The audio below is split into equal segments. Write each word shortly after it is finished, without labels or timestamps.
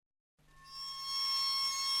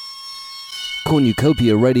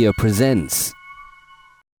Cornucopia Radio presents.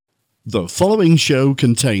 The following show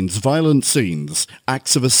contains violent scenes,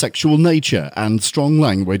 acts of a sexual nature and strong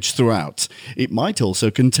language throughout. It might also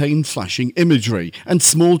contain flashing imagery and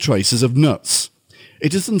small traces of nuts.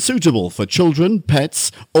 It is unsuitable for children,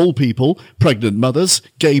 pets, old people, pregnant mothers,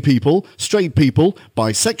 gay people, straight people,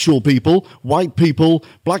 bisexual people, white people,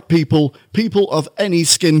 black people, people of any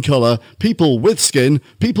skin colour, people with skin,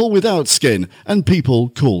 people without skin, and people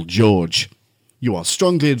called George. You are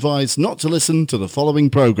strongly advised not to listen to the following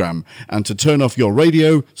programme and to turn off your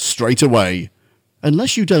radio straight away.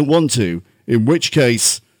 Unless you don't want to, in which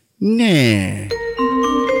case, nah.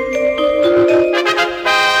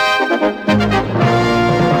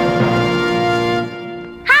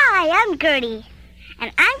 I'm Gertie,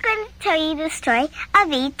 and I'm going to tell you the story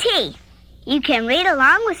of E.T. You can read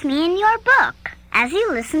along with me in your book as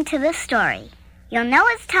you listen to the story. You'll know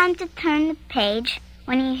it's time to turn the page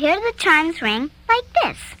when you hear the chimes ring like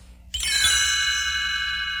this.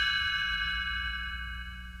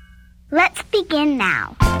 Let's begin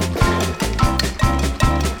now.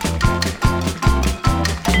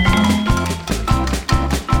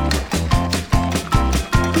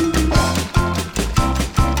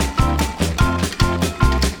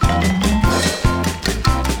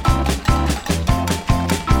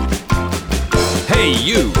 Hey,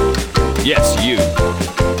 you! Yes, you.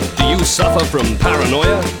 Do you suffer from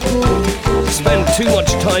paranoia? Spend too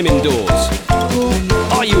much time indoors?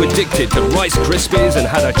 Are you addicted to Rice Krispies and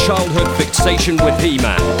had a childhood fixation with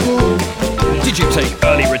He-Man? Did you take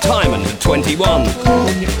early retirement at 21?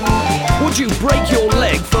 Would you break your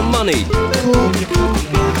leg for money?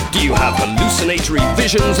 Do you have hallucinatory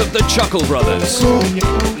visions of the Chuckle Brothers?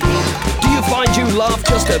 Do you find you laugh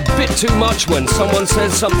just a bit too much when someone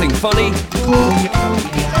says something funny?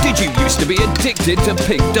 Did you used to be addicted to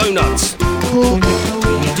pig donuts?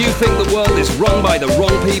 Do you think the world is run by the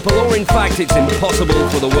wrong people, or in fact it's impossible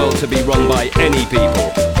for the world to be run by any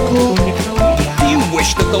people? Do you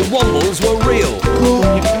wish that the Wombles were real?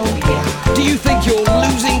 Do you think you're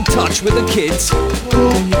losing touch with the kids?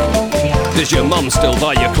 Does your mum still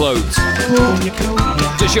buy your clothes?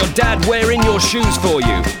 Does your dad wear in your shoes for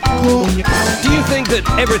you? Do you think that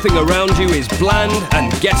everything around you is bland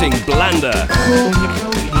and getting blander?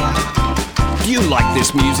 Do you like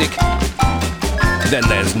this music? Then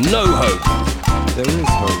there's no hope. There is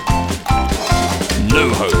hope. No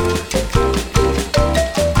hope.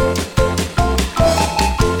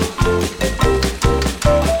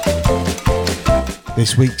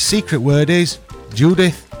 This week's secret word is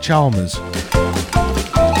Judith Chalmers.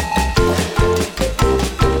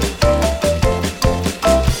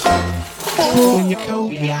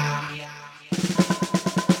 Cornucopia.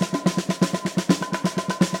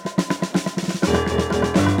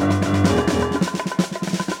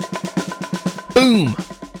 Boom!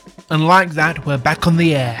 And like that, we're back on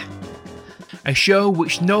the air. A show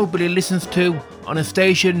which nobody listens to on a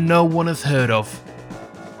station no one has heard of.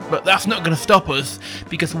 But that's not going to stop us,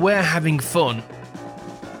 because we're having fun.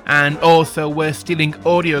 And also we're stealing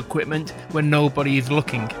audio equipment when nobody is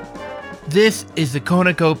looking. This is the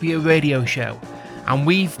Cornucopia Radio Show, and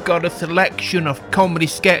we've got a selection of comedy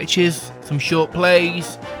sketches, some short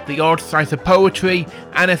plays, the odd slice of poetry,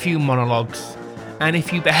 and a few monologues. And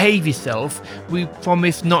if you behave yourself, we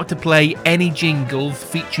promise not to play any jingles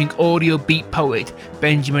featuring audio beat poet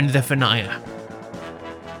Benjamin Zephaniah.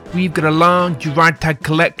 We've got a large ragtag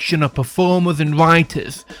collection of performers and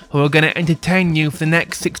writers who are going to entertain you for the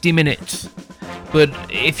next 60 minutes. But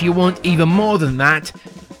if you want even more than that,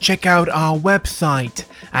 check out our website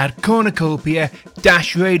at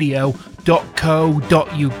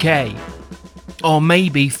cornucopia-radio.co.uk, or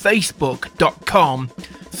maybe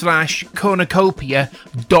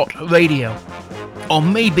facebook.com/cornucopia.radio, or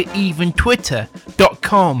maybe even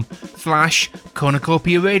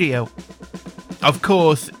twitter.com/cornucopia radio. Of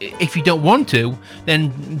course, if you don't want to,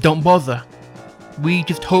 then don't bother. We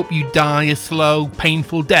just hope you die a slow,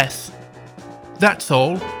 painful death. That's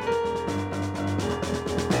all.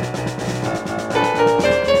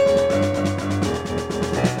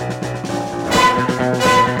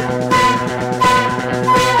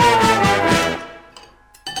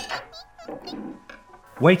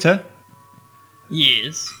 Waiter?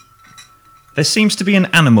 Yes? There seems to be an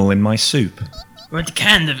animal in my soup. What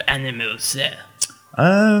kind of animal, sir?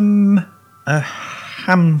 A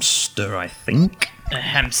hamster, I think. A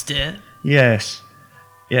hamster? Yes.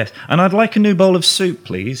 And I'd like a new bowl of soup,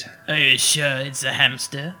 please. Are you sure it's a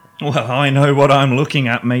hamster? Well, I know what I'm looking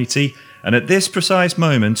at, matey. And at this precise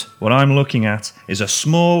moment, what I'm looking at is a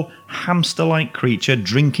small, hamster-like creature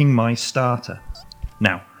drinking my starter.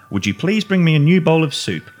 Now, would you please bring me a new bowl of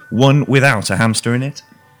soup One without a hamster in it?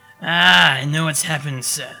 Ah, I know what's happened,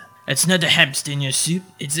 sir. It's not a hamster in your soup,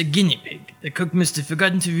 it's a guinea pig. The cook must have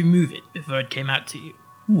forgotten to remove it before it came out to you.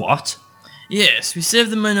 What? Yes, we serve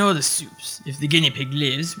them in all the soups. If the guinea pig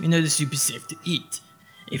lives, we know the soup is safe to eat.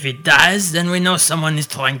 If it dies, then we know someone is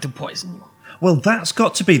trying to poison you. Well, that's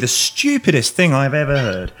got to be the stupidest thing I've ever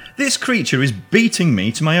heard. This creature is beating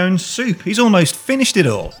me to my own soup. He's almost finished it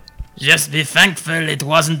all. Just be thankful it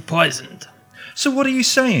wasn't poisoned. So what are you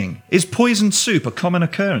saying? Is poisoned soup a common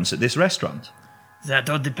occurrence at this restaurant? That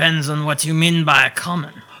all depends on what you mean by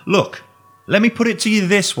common. Look, let me put it to you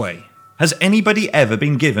this way. Has anybody ever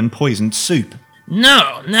been given poisoned soup?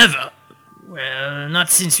 No, never. Well,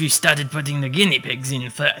 not since we started putting the guinea pigs in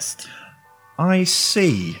first. I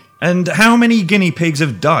see. And how many guinea pigs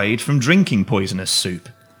have died from drinking poisonous soup?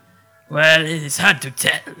 Well, it's hard to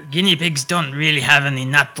tell. Guinea pigs don't really have any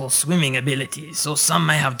natural swimming ability, so some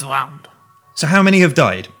may have drowned. So how many have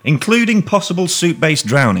died, including possible soup-based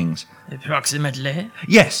drownings? Approximately.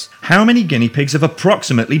 Yes, how many guinea pigs have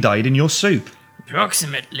approximately died in your soup?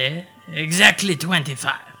 Approximately. Exactly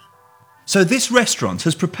 25. So this restaurant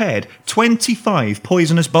has prepared 25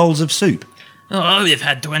 poisonous bowls of soup. Oh, we've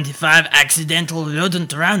had 25 accidental rodent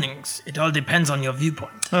drownings. It all depends on your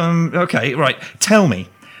viewpoint. Okay, right. Tell me,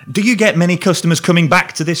 do you get many customers coming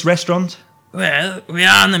back to this restaurant? Well, we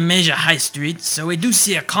are on a major high street, so we do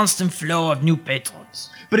see a constant flow of new patrons.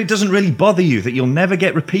 But it doesn't really bother you that you'll never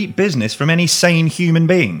get repeat business from any sane human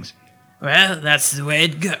beings? Well, that's the way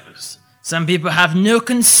it goes. Some people have no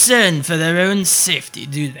concern for their own safety,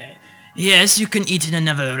 do they? Yes, you can eat in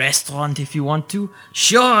another restaurant if you want to.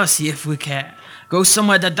 Sure, see if we care. Go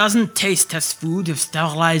somewhere that doesn't taste as food of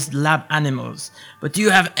sterilized lab animals. But do you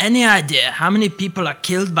have any idea how many people are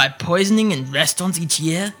killed by poisoning in restaurants each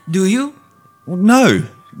year? Do you? Well, no.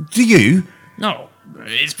 Do you? No.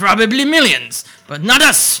 It's probably millions. But not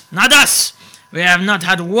us. Not us. We have not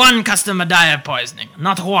had one customer die of poisoning.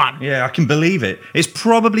 Not one. Yeah, I can believe it. It's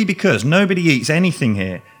probably because nobody eats anything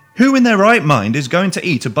here. Who in their right mind is going to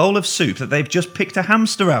eat a bowl of soup that they've just picked a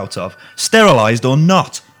hamster out of, sterilized or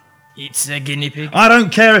not? It's a guinea pig. I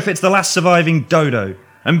don't care if it's the last surviving dodo.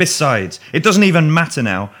 And besides, it doesn't even matter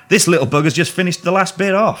now. This little bugger's just finished the last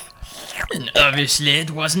bit off. And obviously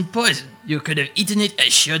it wasn't poison. You could have eaten it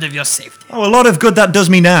assured of your safety. Oh, a lot of good that does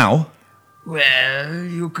me now. Well,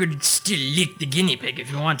 you could still lick the guinea pig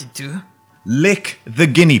if you wanted to. Lick the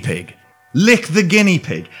guinea pig. Lick the guinea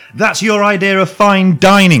pig. That's your idea of fine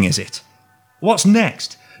dining, is it? What's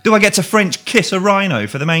next? Do I get to French kiss a rhino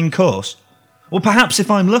for the main course? Or perhaps if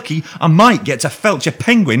I'm lucky, I might get to felch a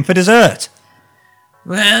penguin for dessert.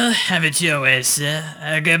 Well, have it your way, sir.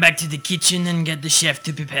 I'll go back to the kitchen and get the chef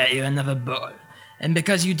to prepare you another bowl. And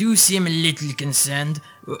because you do seem a little concerned,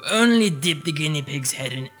 we'll only dip the guinea pig's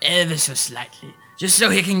head in ever so slightly, just so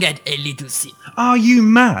he can get a little sip. Are you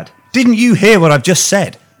mad? Didn't you hear what I've just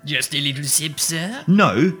said? Just a little sip, sir?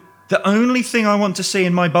 No, the only thing I want to see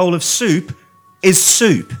in my bowl of soup is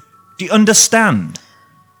soup. Do you understand?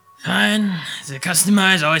 Fine. The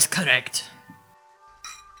customer is always correct.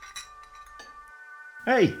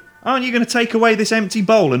 Hey, aren't you going to take away this empty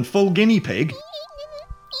bowl and full guinea pig?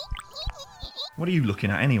 What are you looking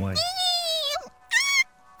at anyway?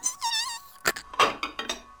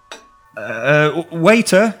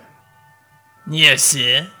 Waiter? Yes,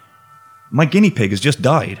 sir? My guinea pig has just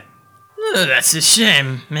died. Oh, that's a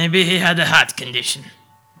shame. Maybe he had a heart condition.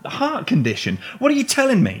 A heart condition? What are you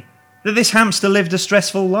telling me? That this hamster lived a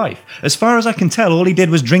stressful life? As far as I can tell, all he did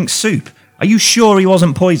was drink soup. Are you sure he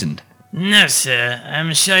wasn't poisoned? No, sir.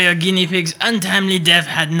 I'm sure your guinea pig's untimely death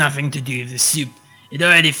had nothing to do with the soup. It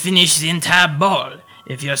already finished the entire bowl.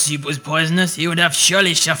 If your soup was poisonous, he would have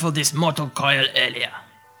surely shuffled this mortal coil earlier.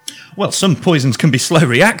 Well, some poisons can be slow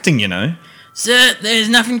reacting, you know. Sir, there is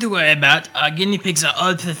nothing to worry about. Our guinea pigs are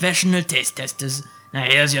all professional taste testers. Now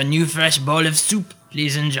here's your new fresh bowl of soup.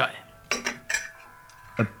 Please enjoy.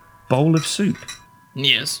 A bowl of soup?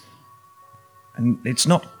 Yes. And it's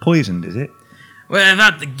not poisoned, is it? Well,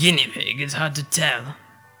 about the guinea pig, it's hard to tell.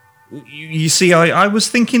 You see, I was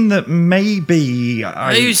thinking that maybe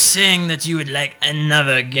Are you saying that you would like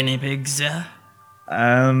another guinea pig, sir?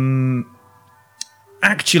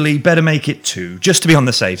 Actually, better make it 2, just to be on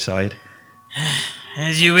the safe side.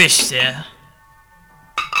 As you wish, sir.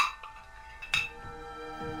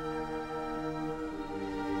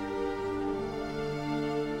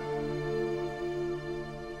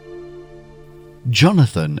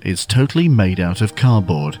 Jonathan is totally made out of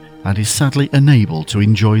cardboard and is sadly unable to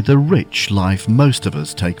enjoy the rich life most of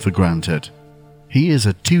us take for granted. He is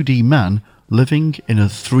a 2D man living in a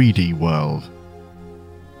 3D world.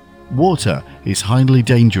 Water is highly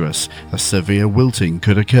dangerous as severe wilting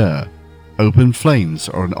could occur. Open flames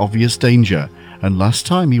are an obvious danger, and last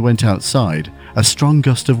time he went outside, a strong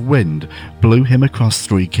gust of wind blew him across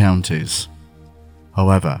 3 counties.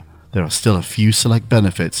 However, there are still a few select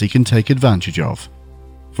benefits he can take advantage of.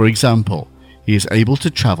 For example, he is able to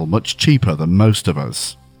travel much cheaper than most of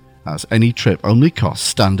us, as any trip only costs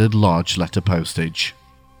standard large letter postage.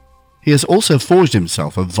 He has also forged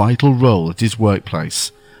himself a vital role at his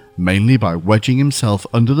workplace, mainly by wedging himself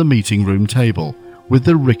under the meeting room table with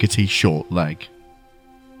the rickety short leg.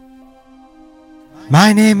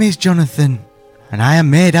 My name is Jonathan, and I am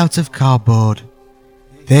made out of cardboard.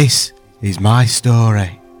 This is my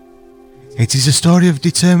story. It is a story of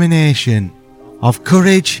determination, of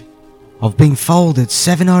courage, of being folded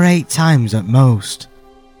 7 or 8 times at most.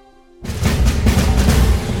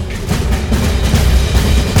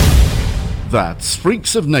 That's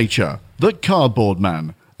Freaks of Nature, the Cardboard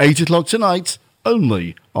Man, 8 o'clock tonight,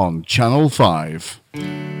 only on Channel 5.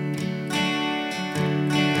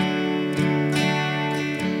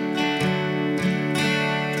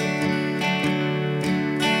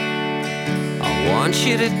 I want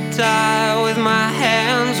you to die with my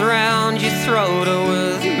hands round your throat, or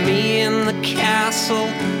with me in the castle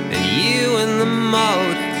and you in the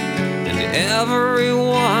moat, and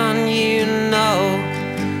everyone you know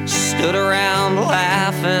stood around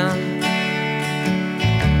laughing.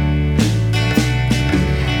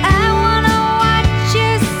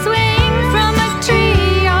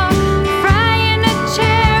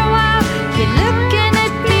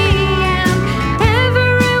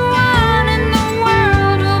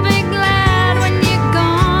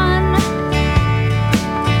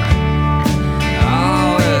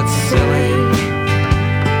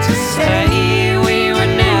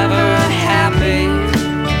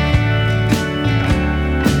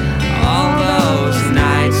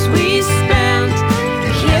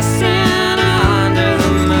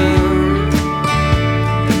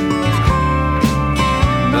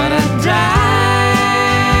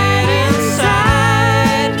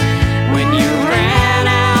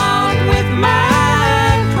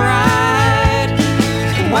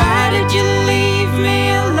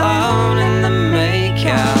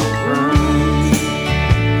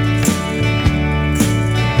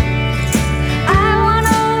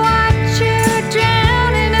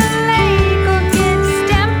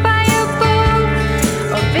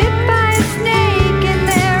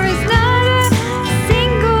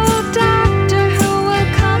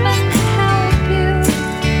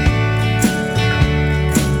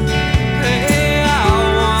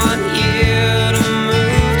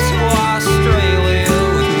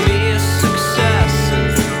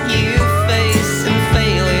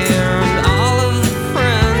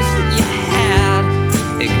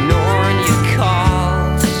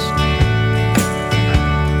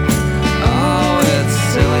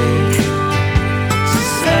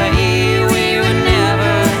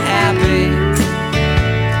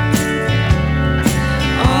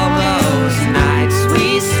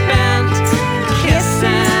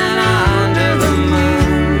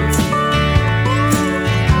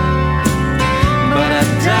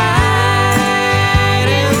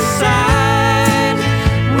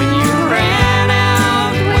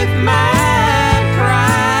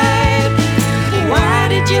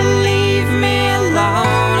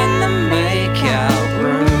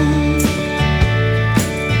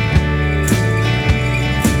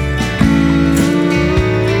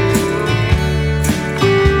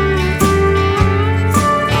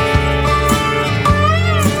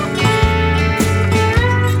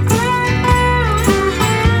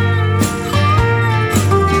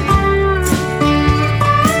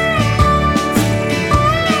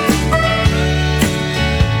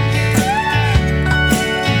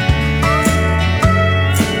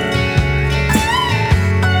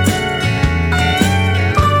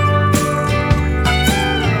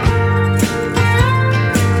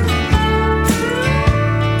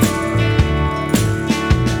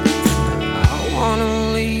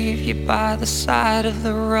 By the side of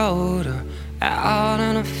the road, or out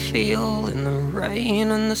in a field in the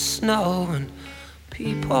rain and the snow, and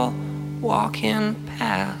people walking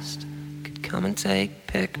past could come and take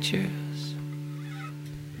pictures.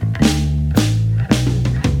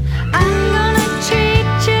 I'm gonna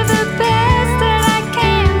treat you the best that I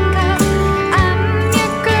can, 'cause I'm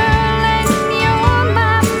your girl and you're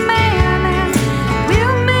my man, and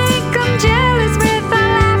we'll make them jealous with our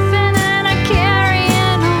laughing and our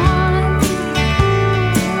carrying on.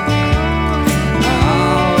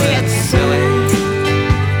 Oh, it's silly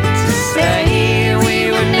to say we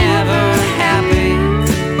were never happy.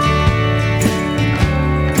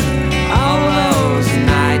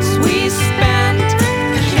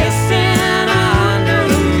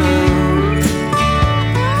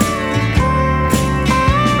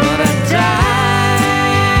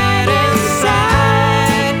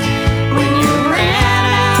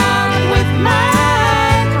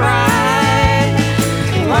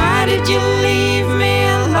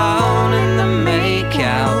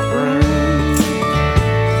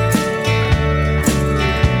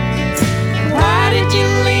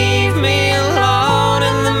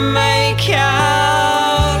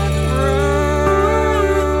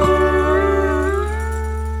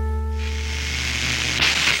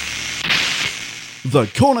 The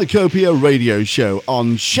Cornucopia Radio Show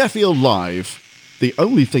on Sheffield Live. The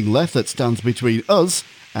only thing left that stands between us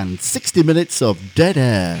and 60 minutes of dead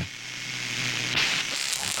air.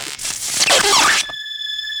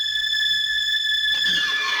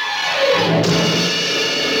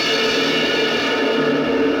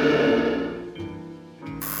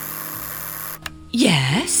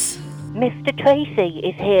 Yes? Mr. Tracy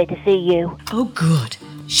is here to see you. Oh, good.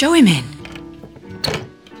 Show him in.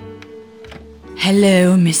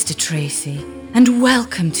 Hello, Mr. Tracy, and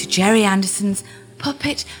welcome to Jerry Anderson's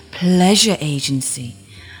Puppet Pleasure Agency.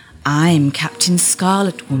 I'm Captain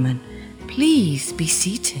Scarlet Woman. Please be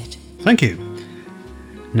seated. Thank you.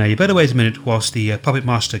 Now, you better wait a minute whilst the puppet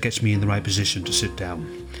master gets me in the right position to sit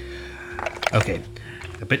down. Okay,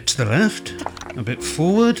 a bit to the left, a bit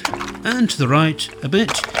forward, and to the right, a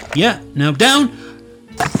bit. Yeah, now down.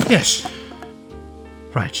 Yes.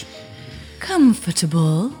 Right.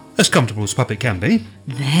 Comfortable? As comfortable as puppet can be.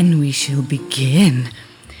 Then we shall begin.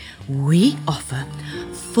 We offer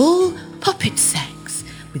full puppet sex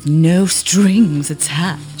with no strings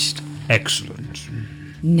attached. Excellent.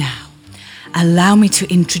 Now, allow me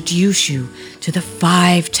to introduce you to the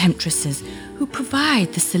 5 temptresses who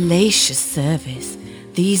provide the salacious service.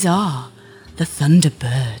 These are the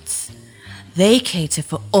Thunderbirds. They cater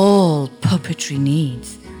for all puppetry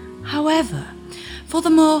needs. However, for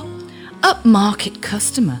the more upmarket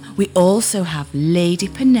customer, we also have Lady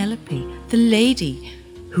Penelope, the lady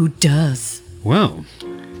who does. Well,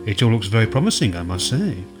 it all looks very promising, I must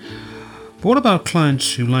say. But what about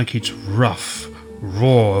clients who like it rough,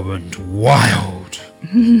 raw and wild?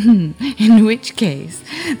 In which case,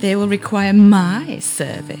 they will require my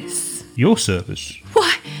service. Your service?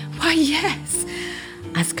 Why, yes.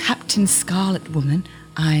 As Captain Scarlet Woman,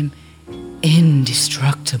 I'm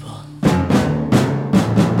indestructible.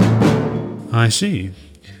 I see.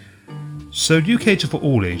 So do you cater for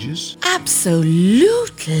all ages?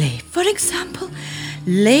 Absolutely. For example,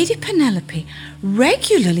 Lady Penelope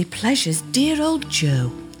regularly pleasures dear old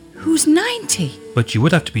Joe, who's 90. But you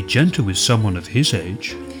would have to be gentle with someone of his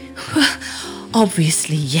age. Well,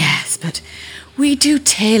 obviously, yes, but we do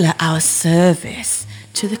tailor our service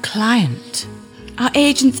to the client. Our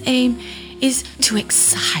agent's aim is to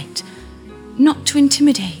excite, not to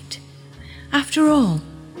intimidate. After all,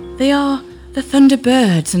 they are the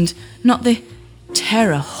Thunderbirds and not the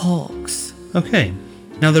Terror Hawks. Okay.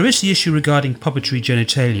 Now there is the issue regarding puppetry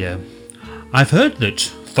genitalia. I've heard that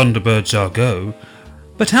Thunderbirds are go,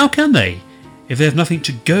 but how can they, if they have nothing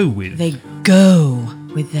to go with? They go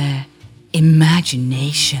with their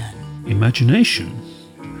imagination. Imagination?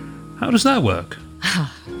 How does that work?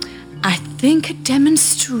 I think a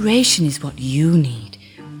demonstration is what you need.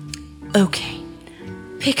 Okay,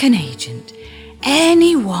 pick an agent.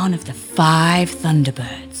 Any one of the 5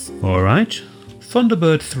 Thunderbirds. All right.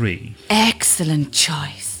 Thunderbird 3. Excellent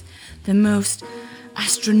choice. The most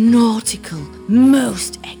astronautical,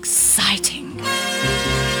 most exciting.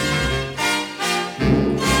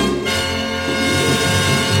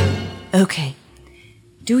 Okay,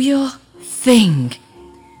 do your thing.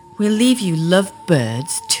 We'll leave you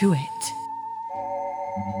lovebirds to it.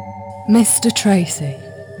 Mr. Tracy,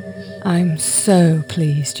 I'm so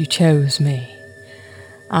pleased you chose me.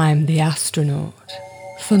 I'm the astronaut,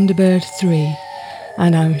 Thunderbird 3,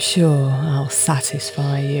 and I'm sure I'll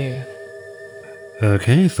satisfy you.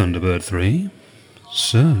 Okay, Thunderbird 3.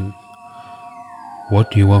 So,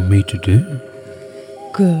 what do you want me to do?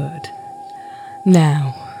 Good.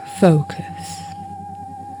 Now, focus.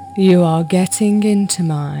 You are getting into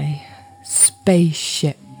my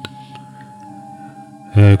spaceship.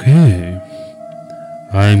 Okay.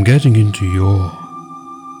 I'm getting into your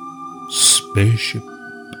spaceship.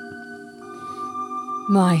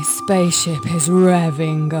 My spaceship is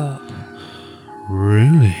revving up.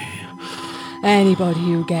 Really? Anybody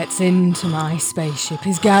who gets into my spaceship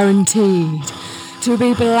is guaranteed to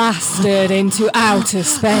be blasted into outer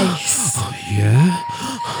space. Oh, yeah?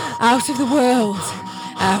 Out of the world.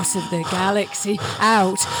 Out of the galaxy,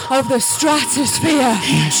 out of the stratosphere.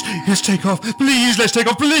 Yes, take off. Please, let's take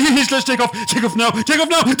off. Please, let's take off. Take off now. Take off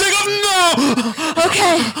now. Take off now.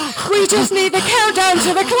 Okay, we just need the countdown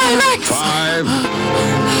to the climax. 5,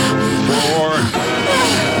 4,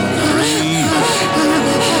 3,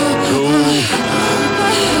 2,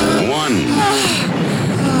 1.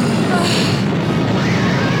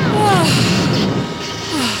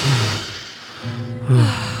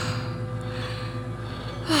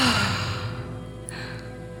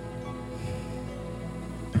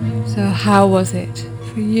 So how was it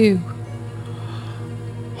for you?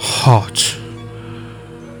 Hot.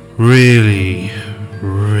 Really,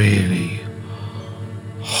 really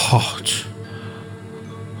hot.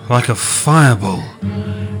 like a fireball.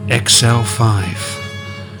 XL5.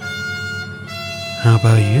 How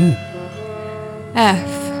about you? F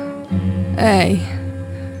A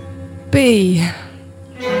B.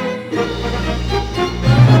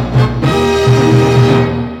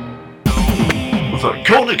 The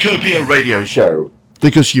Cornucopia Radio Show.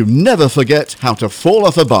 Because you never forget how to fall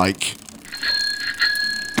off a bike.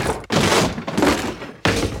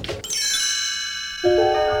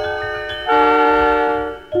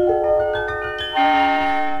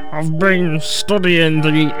 I've been studying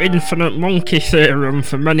the infinite monkey theorem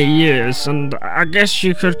for many years, and I guess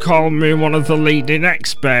you could call me one of the leading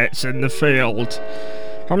experts in the field.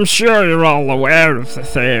 I'm sure you're all aware of the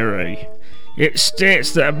theory. It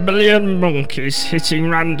states that 1 billion monkeys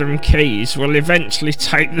hitting random keys will eventually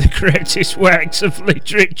type the greatest works of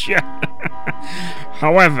literature.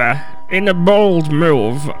 However, in a bold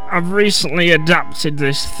move, I've recently adapted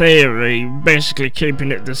this theory, basically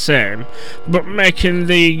keeping it the same, but making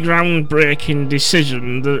the groundbreaking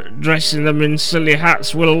decision that dressing them in silly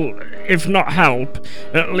hats will, if not help,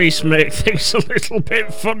 at least make things a little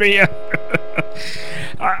bit funnier.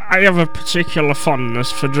 I have a particular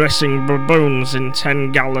fondness for dressing baboons in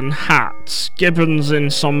 10-gallon hats, gibbons in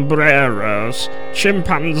sombreros,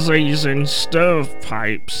 chimpanzees in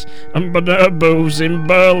stovepipes, and bonobos in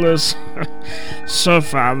bowlers. So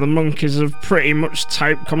far, the monkeys have pretty much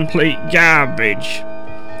typed complete garbage.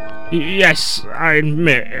 Yes, I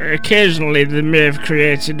admit, occasionally they may have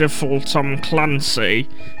created a full Tom Clancy,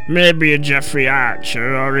 maybe a Jeffrey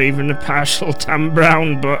Archer, or even a partial Dan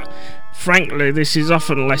Brown, but frankly, this is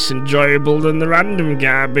often less enjoyable than the random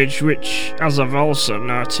garbage, which, as I've also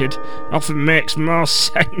noted, often makes more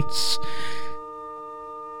sense.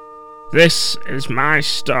 This is my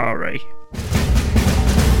story.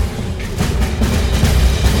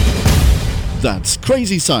 That's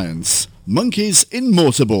Crazy Science. Monkeys in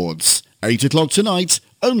Mortarboards. 8 o'clock tonight,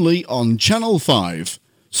 only on Channel 5.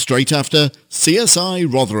 Straight after CSI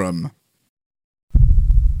Rotherham.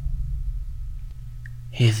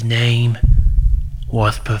 His name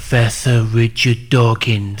was Professor Richard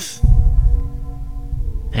Dawkins,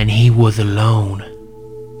 and he was alone.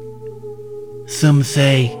 Some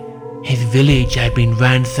say his village had been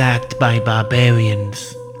ransacked by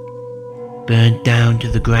barbarians, burnt down to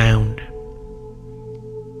the ground.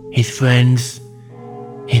 His friends,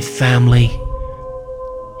 his family,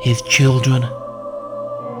 his children,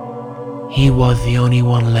 he was the only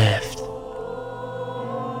one left.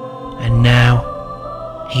 And now,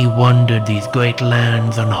 he wandered these great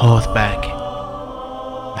lands on horseback,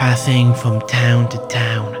 passing from town to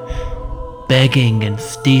town, begging and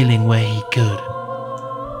stealing where he could,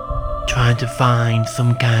 trying to find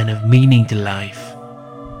some kind of meaning to life.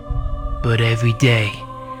 But every day,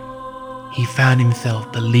 he found himself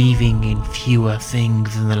believing in fewer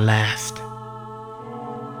things than the last.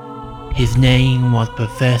 His name was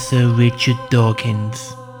Professor Richard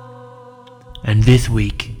Dawkins, and this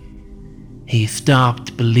week, he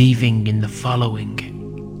stopped believing in the following.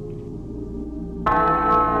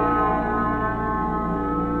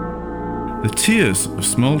 The tears of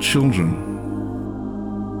small children.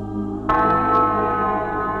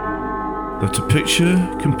 That a picture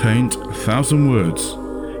can paint 1,000 words,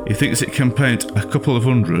 he thinks it can paint a couple of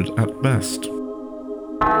hundred at best.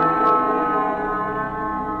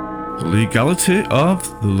 The legality of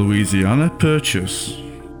the Louisiana Purchase.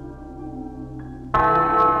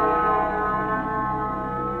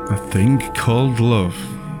 A thing called love.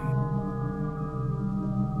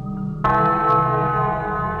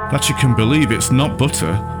 That you can believe it's not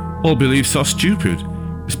butter. All beliefs are stupid,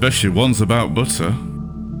 especially ones about butter.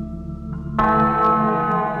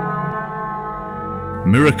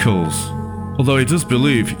 Miracles. Although he does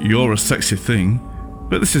believe you're a sexy thing,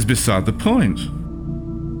 but this is beside the point.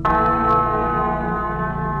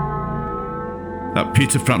 That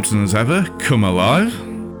Peter Frampton has ever come alive?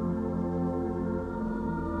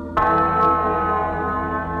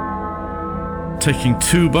 Taking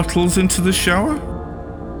 2 bottles into the shower?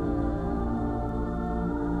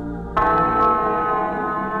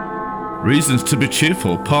 Reasons to be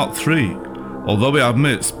cheerful, part 3. Although he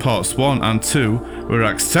admits parts 1 and 2 were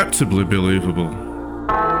acceptably believable.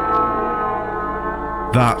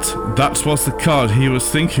 That was the card he was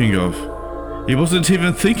thinking of. He wasn't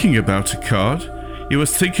even thinking about a card. He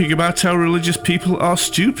was thinking about how religious people are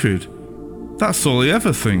stupid. That's all he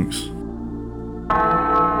ever thinks.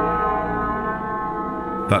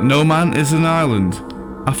 That no man is an island.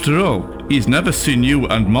 After all, he's never seen you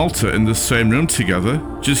and Malta in the same room together.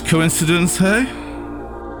 Just coincidence, hey?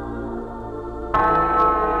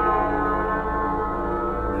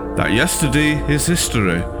 That yesterday is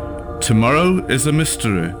history. tomorrow is a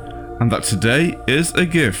mystery, and that today is a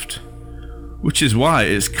gift, which is why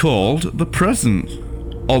it's called the present.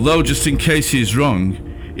 Although, just in case he's wrong,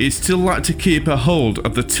 he'd still like to keep a hold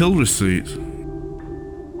of the till receipt.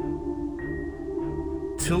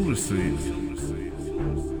 Till receipt.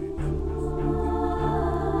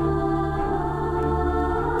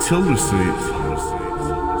 Till receipt.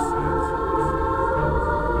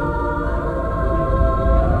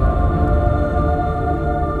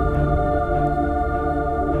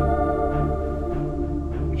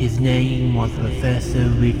 His name was Professor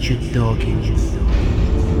Richard Dawkins.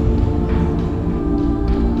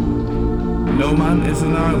 No man is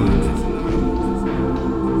an island.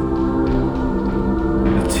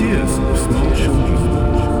 The tears of small children.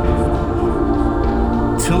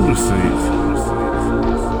 Till receipt.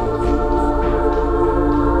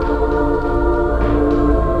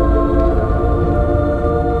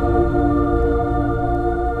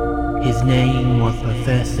 His name was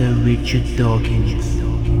Professor Richard Dawkins.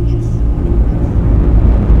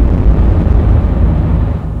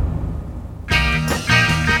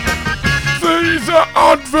 These are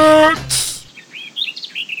adverts!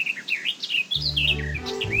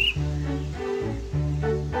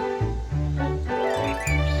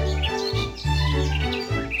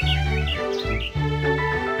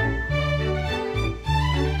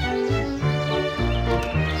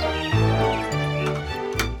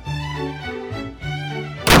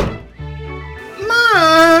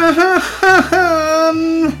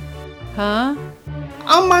 Huh?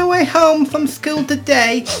 On my way home from school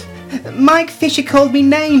today, Mike Fisher called me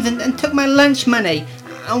names and took my lunch money.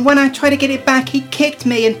 And when I tried to get it back, he kicked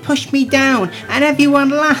me and pushed me down, and everyone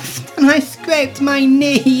laughed, and I scraped my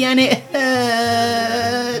knee and it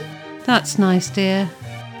hurt. That's nice, dear.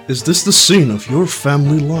 Is this the scene of your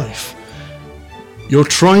family life? You're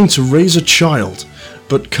trying to raise a child,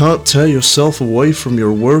 but can't tear yourself away from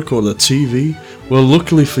your work or the TV? Well,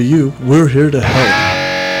 luckily for you, we're here to help.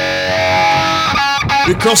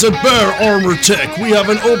 Because at Bear Armor Tech, we have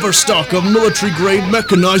an overstock of military-grade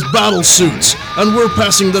mechanized battle suits, and we're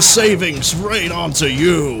passing the savings right on to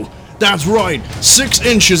you. That's right, 6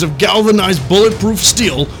 inches of galvanized bulletproof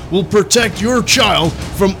steel will protect your child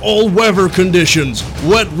from all weather conditions,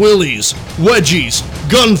 wet willies, wedgies,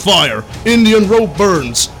 gunfire, Indian rope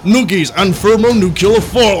burns, noogies, and thermonuclear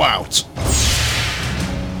fallout.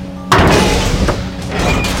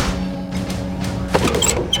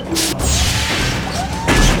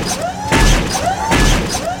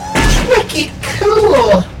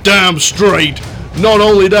 Damn straight! Not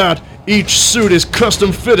only that, each suit is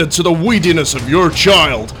custom fitted to the weediness of your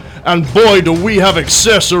child. And boy do we have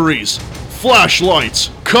accessories! Flashlights,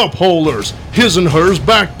 cup holders, his and hers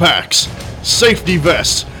backpacks, safety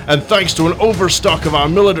vests, and thanks to an overstock of our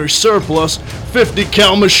military surplus, 50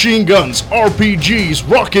 cal machine guns, RPGs,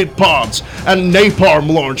 rocket pods, and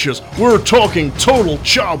napalm launchers. We're talking total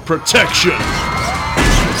child protection.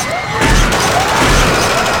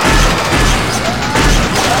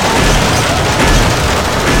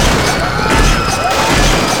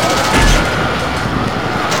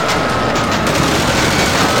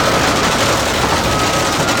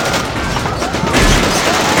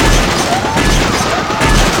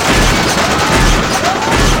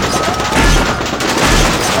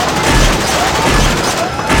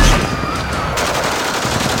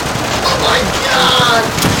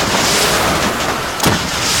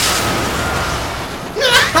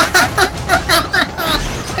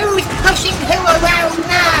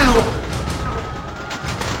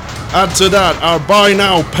 Add to that our buy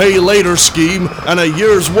now, pay later scheme and a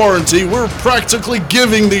year's warranty, we're practically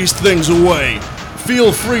giving these things away.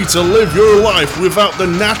 Feel free to live your life without the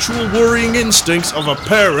natural worrying instincts of a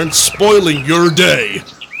parent spoiling your day.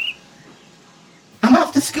 I'm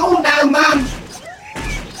off to school now, Mum.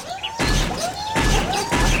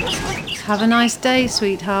 Have a nice day,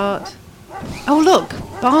 sweetheart. Oh look,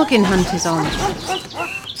 bargain hunt is on.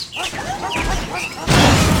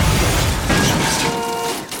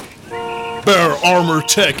 Bear Armor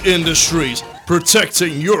Tech Industries,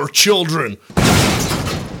 protecting your children.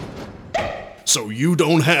 So you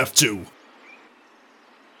don't have to.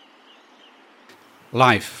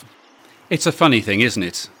 Life. It's a funny thing, isn't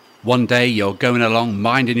it? One day you're going along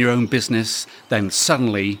minding your own business, then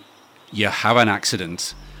suddenly you have an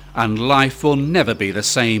accident, and life will never be the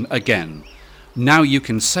same again. Now you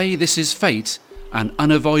can say this is fate, an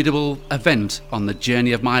unavoidable event on the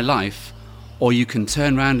journey of my life, or you can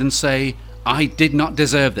turn round and say, I did not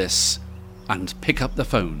deserve this, and pick up the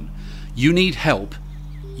phone. You need help.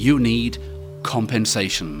 You need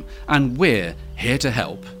compensation, and we're here to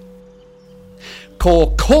help.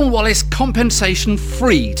 Call Cornwallis Compensation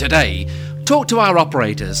free today. Talk to our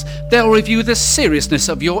operators. They'll review the seriousness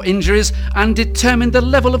of your injuries and determine the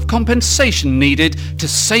level of compensation needed to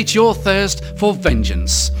sate your thirst for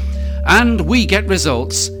vengeance. And we get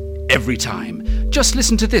results every time. Just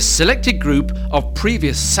listen to this selected group of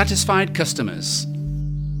previous satisfied customers.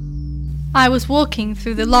 I was walking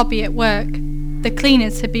through the lobby at work. The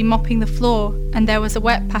cleaners had been mopping the floor and there was a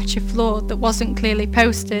wet patch of floor that wasn't clearly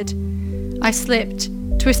posted. I slipped,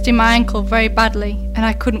 twisting my ankle very badly, and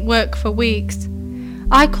I couldn't work for weeks.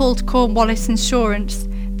 I called Cornwallis Insurance.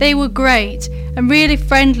 They were great and really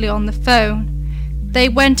friendly on the phone. They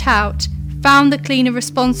went out, found the cleaner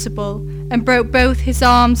responsible, and broke both his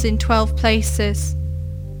arms in 12 places.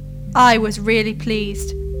 I was really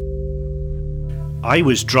pleased. I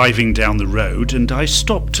was driving down the road and I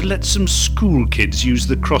stopped to let some school kids use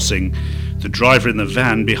the crossing. The driver in the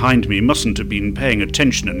van behind me mustn't have been paying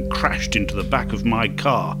attention and crashed into the back of my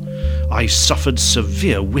car. I suffered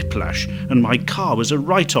severe whiplash and my car was a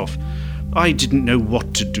write-off. I didn't know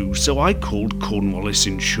what to do, so I called Cornwallis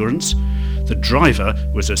Insurance. The driver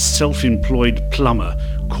was a self-employed plumber.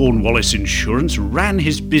 Cornwallis Insurance ran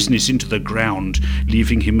his business into the ground,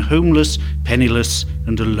 leaving him homeless, penniless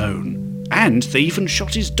and alone. And they even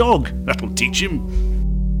shot his dog. That'll teach him.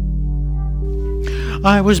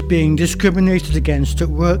 I was being discriminated against at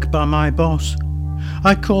work by my boss.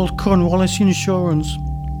 I called Cornwallis Insurance.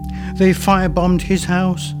 They firebombed his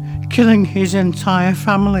house, killing his entire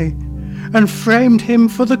family, and framed him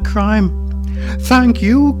for the crime. Thank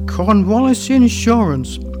you, Cornwallis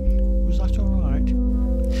Insurance. Was that all right?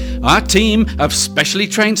 Our team of specially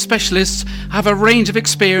trained specialists have a range of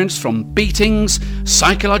experience from beatings,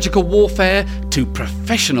 psychological warfare to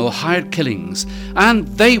professional hired killings, and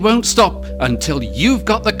they won't stop until you've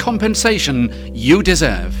got the compensation you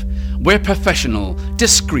deserve. We're professional,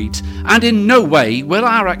 discreet, and in no way will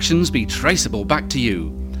our actions be traceable back to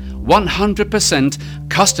you. 100%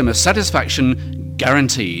 customer satisfaction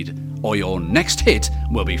guaranteed, or your next hit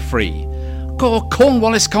will be free. Call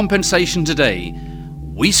Cornwallis Compensation today.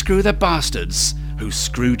 We screw the bastards who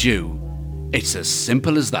screwed you. It's as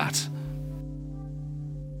simple as that.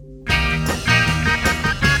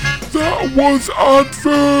 That was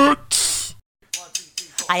adverts!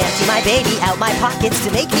 I empty my baby out my pockets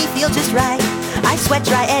to make me feel just right. I sweat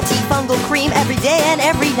dry antifungal cream every day and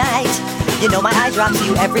every night. You know my eye drops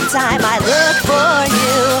you every time I look for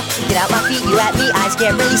you. Get out my feet, you at me, eyes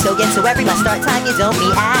get really so get so every my start time you don't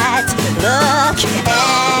me at. Look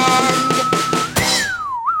and...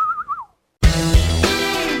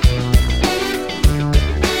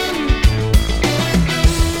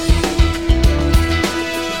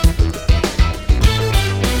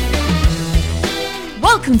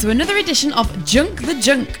 Welcome to another edition of Junk the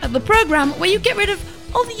Junk, the programme where you get rid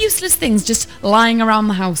of all the useless things just lying around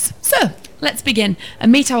the house. So, let's begin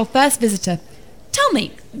and meet our first visitor. Tell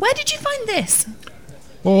me, where did you find this?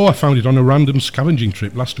 Oh, I found it on a random scavenging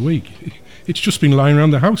trip last week. It's just been lying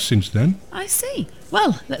around the house since then. I see.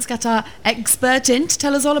 Well, let's get our expert in to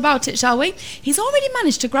tell us all about it, shall we? He's already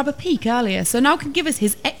managed to grab a peek earlier, so now can give us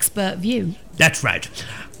his expert view. That's right.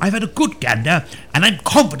 I've had a good gander, and I'm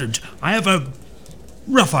confident I have a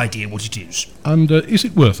rough idea what it is. And is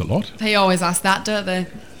it worth a lot? They always ask that, don't they?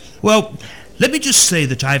 Well, let me just say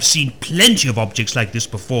that I've seen plenty of objects like this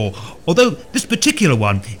before, although this particular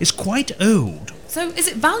one is quite old. So, is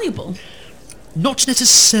it valuable? Not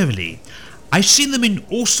necessarily. I've seen them in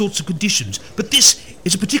all sorts of conditions, but this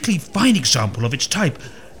is a particularly fine example of its type.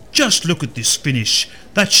 Just look at this finish.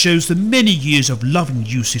 That shows the many years of love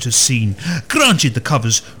and use it has seen. Granted, the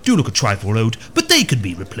covers do look a trifle old, but they can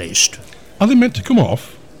be replaced. Are they meant to come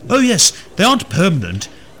off? Oh yes, they aren't permanent,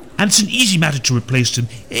 and it's an easy matter to replace them.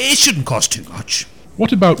 It shouldn't cost too much.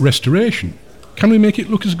 What about restoration? Can we make it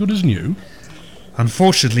look as good as new?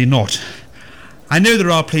 Unfortunately not. I know there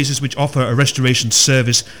are places which offer a restoration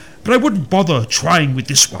service, but I wouldn't bother trying with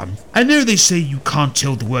this one. I know they say you can't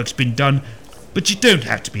tell the work's been done, but you don't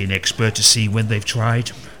have to be an expert to see when they've tried.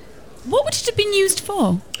 What would it have been used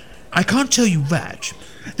for? I can't tell you that.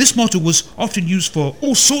 This model was often used for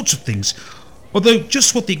all sorts of things, although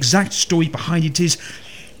just what the exact story behind it is,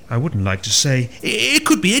 I wouldn't like to say. It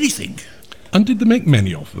could be anything. And did they make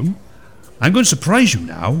many of them? I'm going to surprise you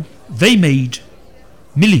now. They made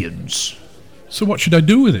millions. So what should I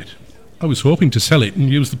do with it? I was hoping to sell it and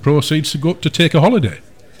use the proceeds to go up to take a holiday.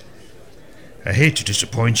 I hate to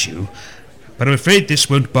disappoint you, but I'm afraid this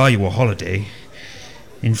won't buy you a holiday.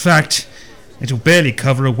 In fact, it'll barely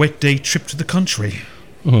cover a wet day trip to the country.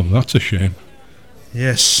 Oh, that's a shame.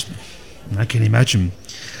 Yes, I can imagine.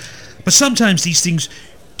 But sometimes these things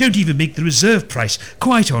Don't even make the reserve price.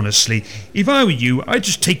 Quite honestly, if I were you, I'd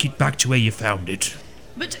just take it back to where you found it.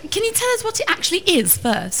 But can you tell us what it actually is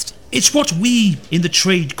first? It's what we in the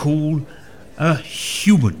trade call a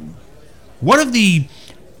human. One of the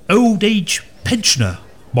old age pensioner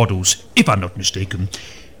models, if I'm not mistaken.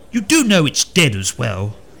 You do know it's dead as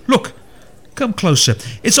well. Look, come closer.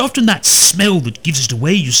 It's often that smell that gives it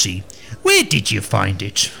away, you see. Where did you find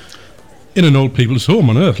it? In an old people's home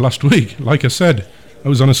on Earth last week. Like I said, I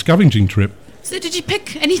was on a scavenging trip. So did you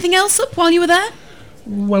pick anything else up while you were there?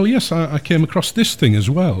 Well, yes, I came across this thing as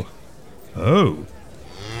well. Oh.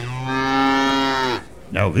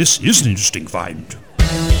 Now this is an interesting find.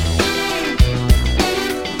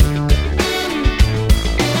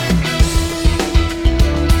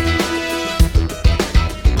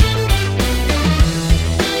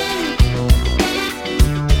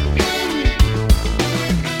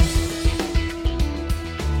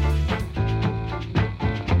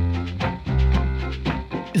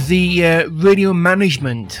 The radio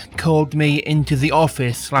management called me into the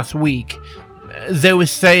office last week. They were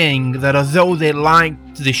saying that although they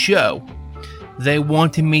liked the show, they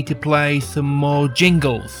wanted me to play some more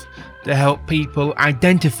jingles to help people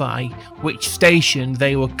identify which station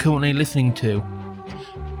they were currently listening to.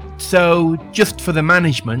 So, just for the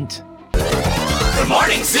management... The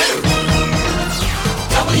Morning Zoo!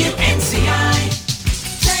 WNCI!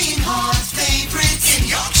 Playing Heart's favorites in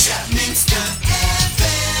Yorkshire, Minster,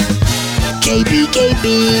 KB.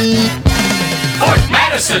 Fort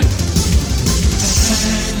Madison.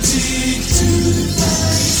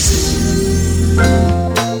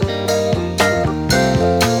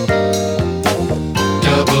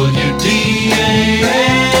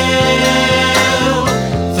 WDAL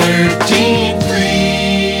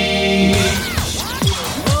 13.3.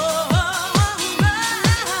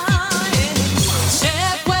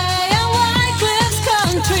 Shepway and Wycliffe's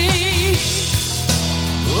country.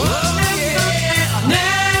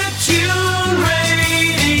 Neptune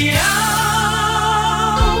Radio.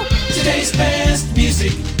 Today's best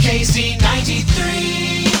music, KC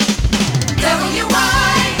 93.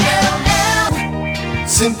 WYLL.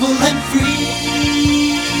 Simple and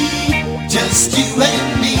free. Just you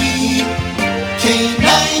and me.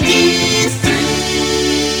 K93.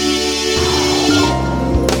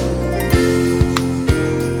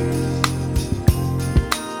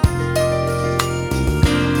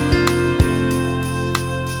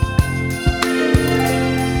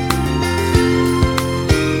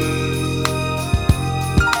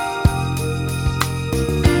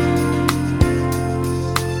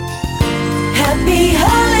 Happy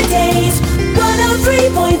holidays,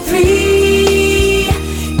 103.3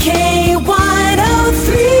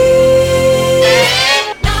 K103.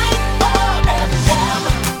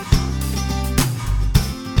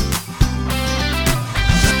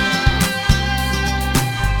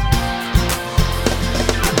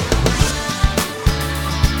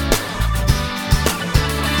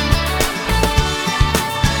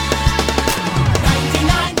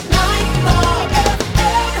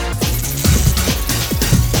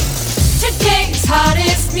 Today's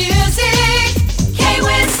hottest music,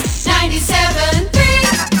 K-West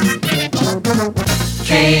 97.3.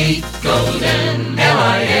 K Golden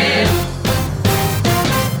LIN.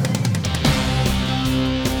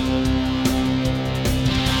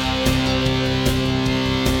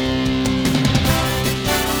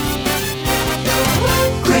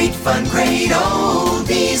 Great fun, great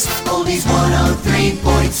oldies, oldies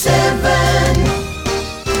 103.7.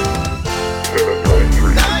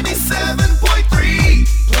 97.3.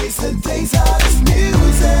 Plays the day's hottest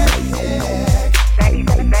music.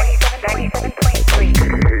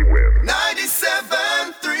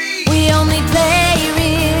 97.3. We only play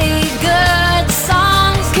really good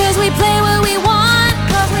songs, 'cause we play what we want,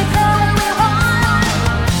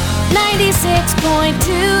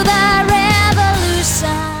 96.2 The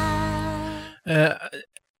Revolution.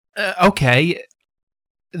 Okay.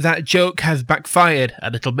 That joke has backfired a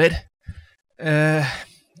little bit.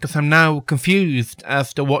 Because I'm now confused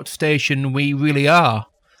as to what station we really are.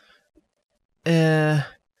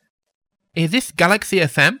 Is this Galaxy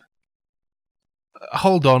FM?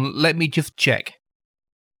 Hold on, let me just check.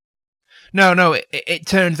 No, it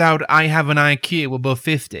turns out I have an IQ above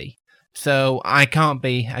 50, so I can't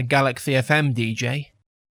be a Galaxy FM DJ.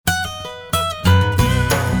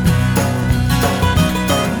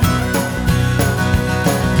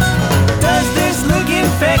 Does this look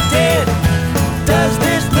infected? Does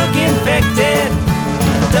this look infected?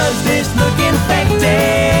 Does this look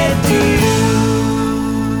infected to you?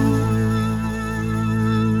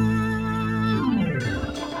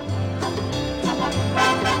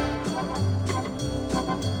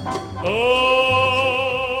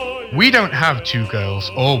 We don't have 2 girls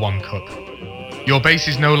or 1 cup. Your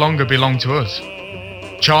bases no longer belong to us.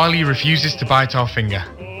 Charlie refuses to bite our finger.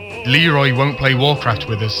 Leroy won't play Warcraft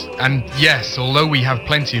with us. And yes, although we have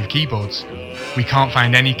plenty of keyboards, we can't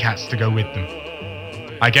find any cats to go with them.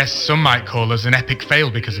 I guess some might call us an epic fail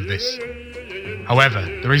because of this. However,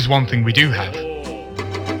 there is one thing we do have.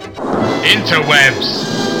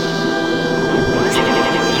 Interwebs!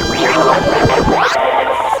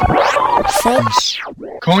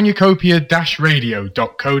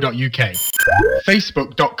 Cornucopia-radio.co.uk,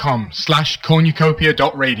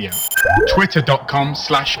 Facebook.com/cornucopia.radio,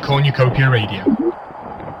 Twitter.com/Cornucopia Radio.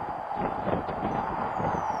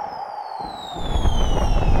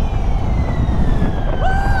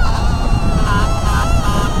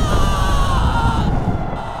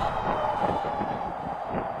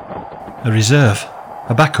 A reserve,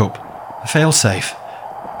 a backup, a failsafe.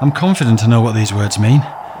 I'm confident to know what these words mean.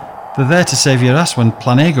 They're there to save your ass when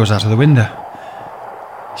plan A goes out of the window.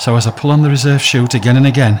 So as I pull on the reserve chute again and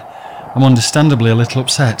again, I'm understandably a little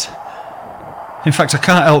upset. In fact, I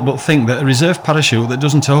can't help but think that a reserve parachute that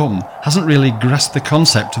doesn't open hasn't really grasped the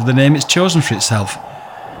concept of the name it's chosen for itself.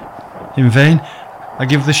 In vain, I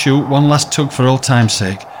give the chute one last tug for old time's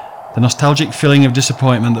sake, the nostalgic feeling of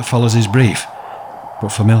disappointment that follows is brief,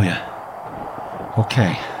 but familiar.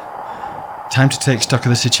 Okay, time to take stock of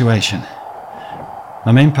the situation.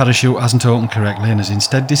 My main parachute hasn't opened correctly and has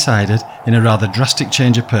instead decided, in a rather drastic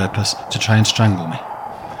change of purpose, to try and strangle me.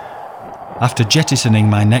 After jettisoning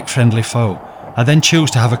my neck-friendly foe, I then choose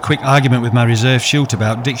to have a quick argument with my reserve chute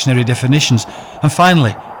about dictionary definitions, and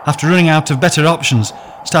finally, after running out of better options,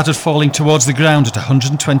 started falling towards the ground at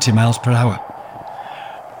 120 miles per hour.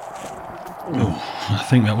 Oh, I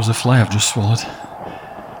think that was a fly I've just swallowed.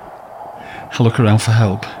 I look around for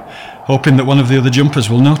help, hoping that one of the other jumpers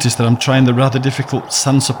will notice that I'm trying the rather difficult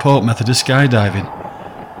sand support method of skydiving.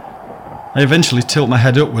 I eventually tilt my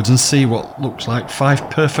head upwards and see what looks like 5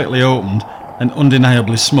 perfectly opened and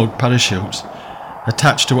undeniably smug parachutes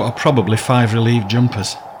attached to what are probably 5 relieved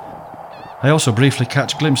jumpers. I also briefly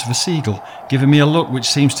catch a glimpse of a seagull, giving me a look which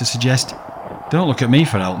seems to suggest, "Don't look at me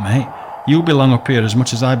for help, mate. You belong up here as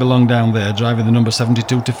much as I belong down there driving the number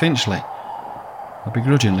 72 to Finchley." I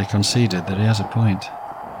begrudgingly conceded that he has a point.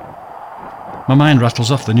 My mind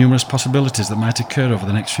rattles off the numerous possibilities that might occur over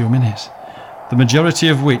the next few minutes, the majority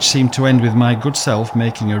of which seem to end with my good self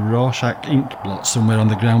making a Rorschach ink blot somewhere on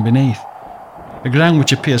the ground beneath. A ground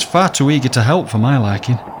which appears far too eager to help for my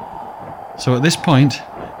liking. So at this point,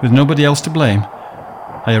 with nobody else to blame,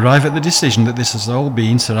 I arrive at the decision that this has all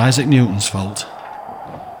been Sir Isaac Newton's fault.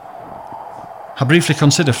 I briefly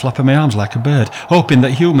consider flapping my arms like a bird, hoping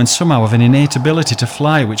that humans somehow have an innate ability to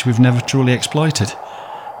fly which we've never truly exploited.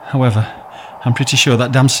 However, I'm pretty sure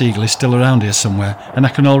that damn seagull is still around here somewhere, and I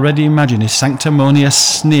can already imagine his sanctimonious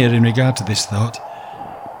sneer in regard to this thought.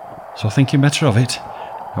 So thinking better of it,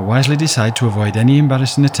 I wisely decide to avoid any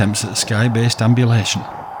embarrassing attempts at sky-based ambulation.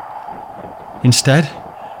 Instead,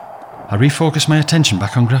 I refocus my attention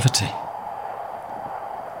back on gravity.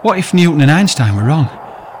 What if Newton and Einstein were wrong?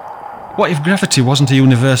 What if gravity wasn't a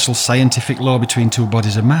universal scientific law between 2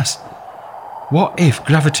 bodies of mass? What if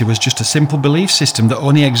gravity was just a simple belief system that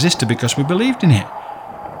only existed because we believed in it?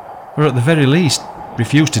 Or at the very least,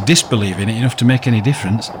 refused to disbelieve in it enough to make any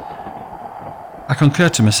difference? I concur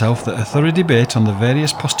to myself that a thorough debate on the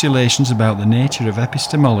various postulations about the nature of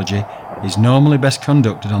epistemology is normally best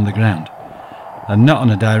conducted on the ground, and not on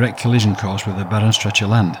a direct collision course with a barren stretch of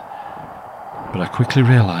land. But I quickly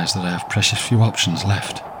realise that I have precious few options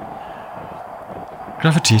left.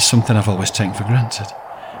 Gravity is something I've always taken for granted.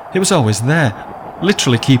 It was always there,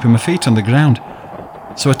 literally keeping my feet on the ground.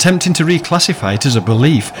 So attempting to reclassify it as a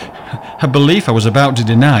belief I was about to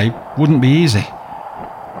deny, wouldn't be easy.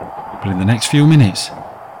 But in the next few minutes,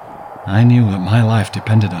 I knew that my life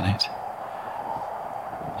depended on it.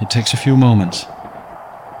 It takes a few moments,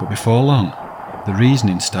 but before long, the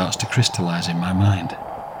reasoning starts to crystallise in my mind.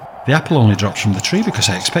 The apple only drops from the tree because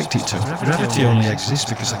I expect it to. Gravity only exists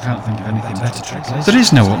because I can't think of anything better to replace it. There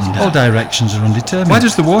is no up and down. All directions are undetermined. Why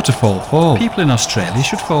does the waterfall fall? People in Australia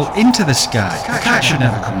should fall into the sky. The cat should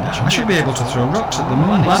never come down. I should be able to throw rocks at the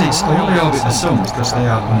moon. Planets only orbit the sun because they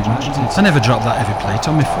are unimaginative. I never dropped that heavy plate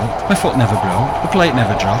on my foot. My foot never broke. The plate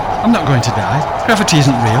never dropped. I'm not going to die. Gravity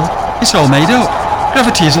isn't real. It's all made up.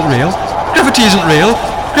 Gravity isn't real. Gravity isn't real.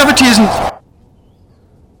 Gravity isn't...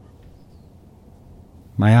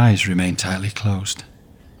 My eyes remain tightly closed.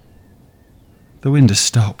 The wind has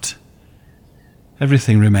stopped.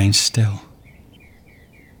 Everything remains still.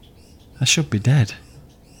 I should be dead.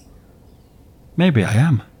 Maybe I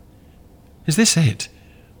am. Is this it?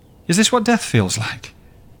 Is this what death feels like?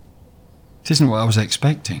 It isn't what I was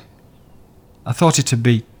expecting. I thought it to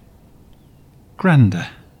be grander.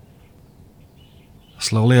 I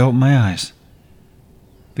slowly open my eyes.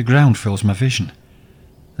 The ground fills my vision,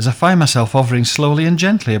 as I find myself hovering slowly and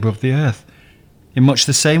gently above the earth, in much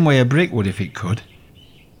the same way a brick would if it could.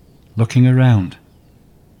 Looking around,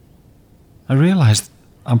 I realise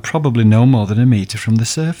I'm probably no more than a metre from the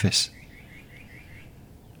surface.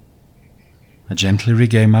 I gently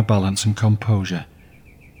regain my balance and composure,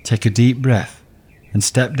 take a deep breath, and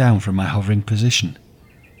step down from my hovering position,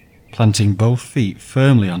 planting both feet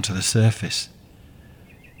firmly onto the surface.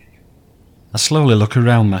 I slowly look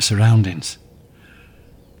around my surroundings.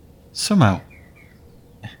 Somehow,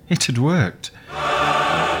 it had worked.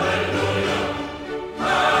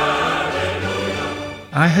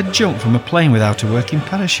 I had jumped from a plane without a working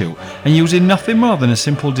parachute, and using nothing more than a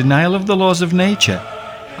simple denial of the laws of nature,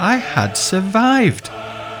 I had survived.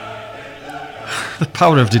 The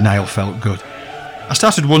power of denial felt good. I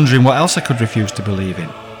started wondering what else I could refuse to believe in.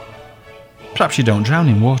 Perhaps you don't drown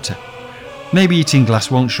in water. Maybe eating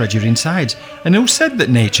glass won't shred your insides, and who said that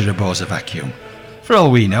nature abhors a vacuum? For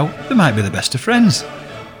all we know, they might be the best of friends.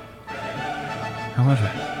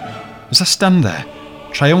 However, as I stand there,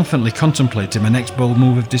 triumphantly contemplating my next bold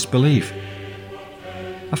move of disbelief,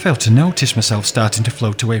 I fail to notice myself starting to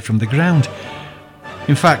float away from the ground.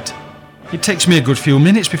 In fact, it takes me a good few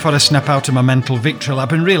minutes before I snap out of my mental victory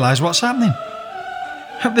lap and realise what's happening.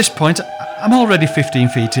 At this point, I'm already 15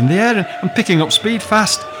 feet in the air and picking up speed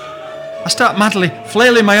fast. I start madly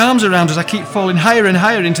flailing my arms around as I keep falling higher and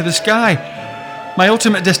higher into the sky. My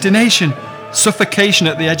ultimate destination, suffocation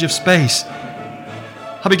at the edge of space.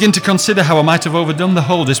 I begin to consider how I might have overdone the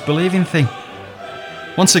whole disbelieving thing.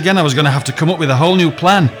 Once again, I was going to have to come up with a whole new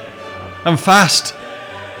plan. And fast.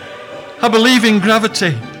 I believe in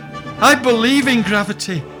gravity. I believe in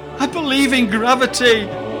gravity. I believe in gravity.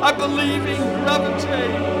 I believe in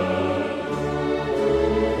gravity.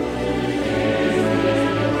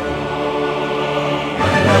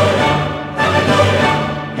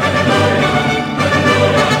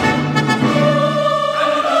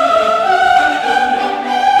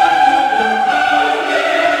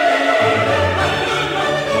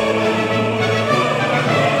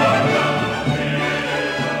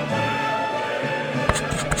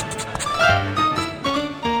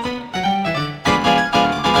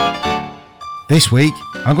 This week,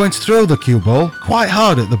 I'm going to throw the cue ball quite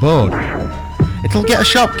hard at the board. It'll get a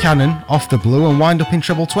sharp cannon off the blue and wind up in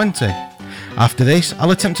treble 20. After this,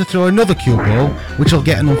 I'll attempt to throw another cue ball, which will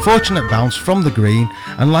get an unfortunate bounce from the green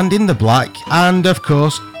and land in the black, and of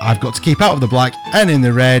course, I've got to keep out of the black and in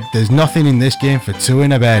the red. There's nothing in this game for two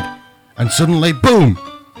in a bed. And suddenly, boom!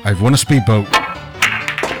 I've won a speedboat.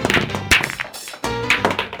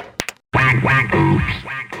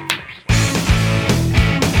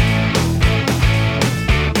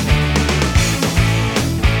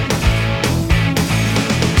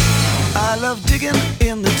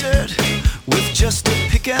 Just a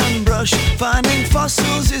pick and brush. Finding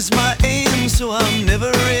fossils is my aim, so I'm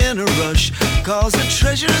never in a rush. Cause the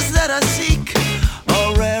treasures that I seek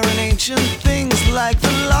are rare and ancient things, like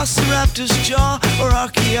Velociraptor's jaw or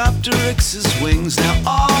Archaeopteryx's wings. Now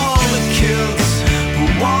all the kids who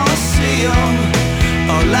wanna see them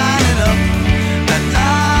are lining up at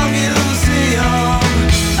our museum.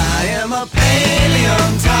 I am a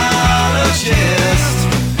paleontologist.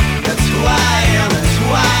 That's who I am, that's who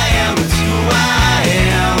I am, that's who I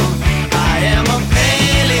am. I am a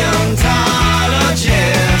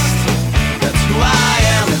paleontologist. That's who I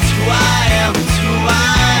am, that's who I am, that's who I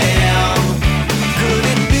am. Could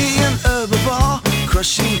it be an herbivore,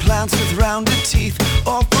 crushing plants with rounded teeth,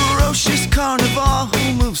 or ferocious carnivore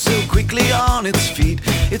who moves so quickly on its feet?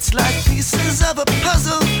 It's like pieces of a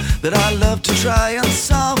puzzle that I love to try and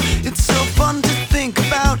solve. It's so fun to think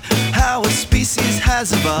about how a species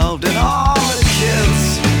has evolved, and all the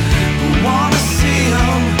kids who wanna see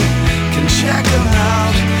them can check them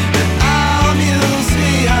out at our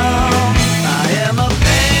museum. I am a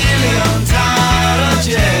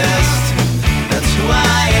paleontologist. That's who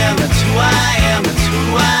I am, that's who I am, that's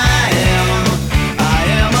who I am. I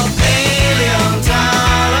am a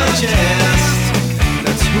paleontologist.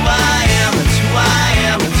 That's who I am, that's who I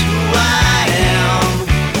am, that's who I am.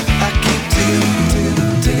 I keep digging.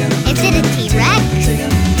 Is it a T-Rex?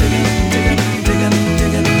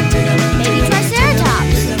 Maybe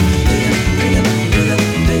Triceratops?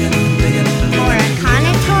 Or a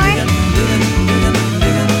Carnotaur?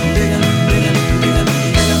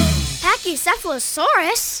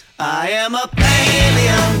 Pachycephalosaurus? I am a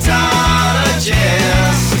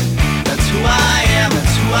paleontologist. That's who I am,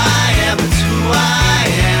 that's who I am, that's who I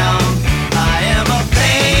am. I am a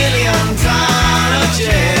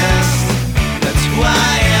paleontologist.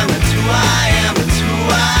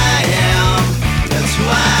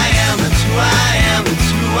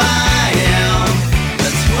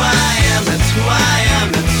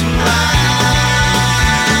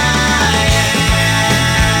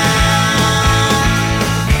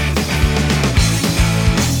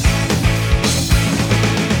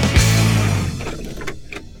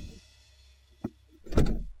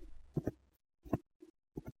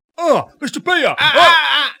 Oh, Mr. Peter!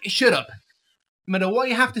 Shut up. No matter what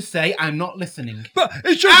you have to say, I'm not listening. But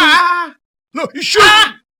it's just... Look, you should...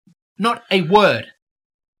 Not a word.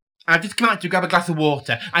 I've just come out to grab a glass of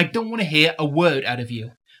water. I don't want to hear a word out of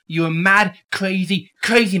you. You're a mad, crazy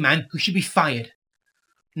man who should be fired.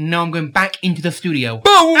 Now I'm going back into the studio.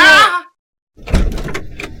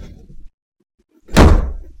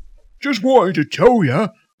 Just wanted to tell you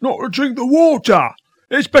not to drink the water.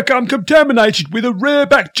 It's become contaminated with a rare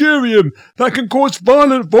bacterium that can cause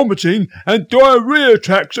violent vomiting and diarrhea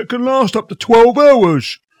attacks that can last up to 12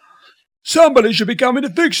 hours. Somebody should be coming to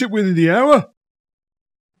fix it within the hour.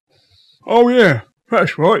 Oh yeah,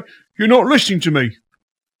 that's right. You're not listening to me.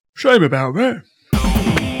 Shame about that.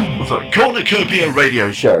 The Cornucopia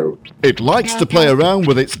Radio Show. It likes to play around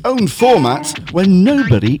with its own format when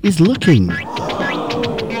nobody is looking.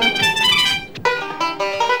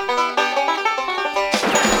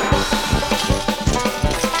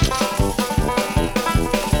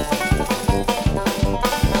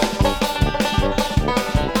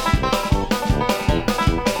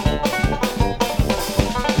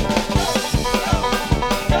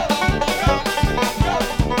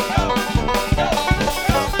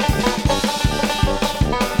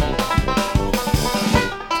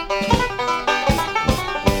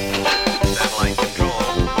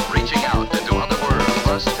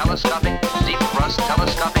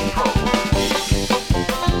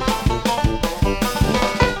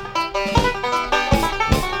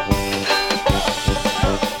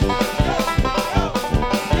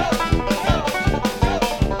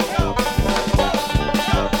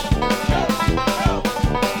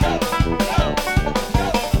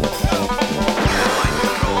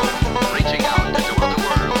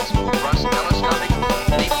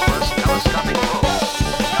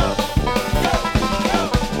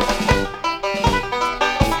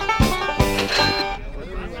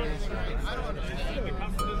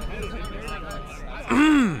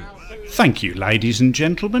 Thank you, ladies and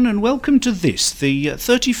gentlemen, and welcome to this, the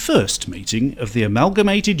 31st meeting of the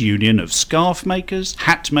Amalgamated Union of Scarf Makers,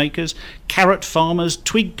 Hat Makers, Carrot Farmers,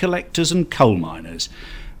 Twig Collectors and Coal Miners.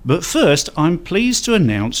 But first, I'm pleased to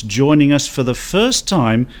announce joining us for the first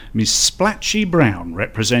time Miss Splatchy Brown,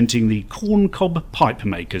 representing the Corncob Pipe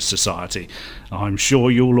Makers Society. I'm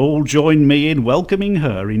sure you'll all join me in welcoming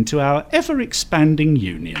her into our ever-expanding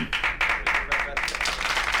union.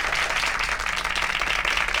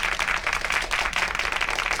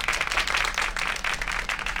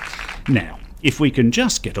 Now, if we can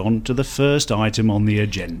just get on to the first item on the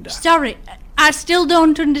agenda. Sorry, I still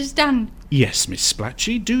don't understand. Yes, Miss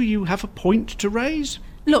Splatchy, do you have a point to raise?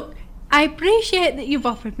 Look, I appreciate that you've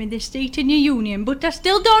offered me this seat in your union, but I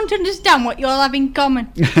still don't understand what you all have in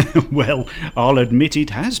common. Well, I'll admit it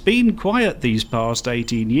has been quiet these past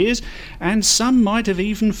 18 years, and some might have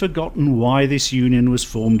even forgotten why this union was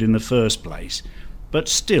formed in the first place. But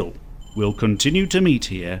still, we'll continue to meet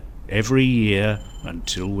here every year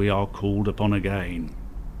until we are called upon again.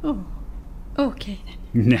 Oh, okay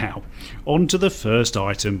then. Now, on to the first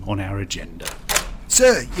item on our agenda.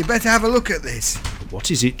 Sir, you better have a look at this.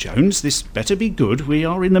 What is it, Jones? This better be good. We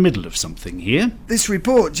are in the middle of something here. This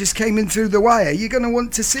report just came in through the wire. You're going to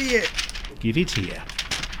want to see it. Give it here.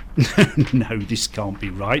 No, this can't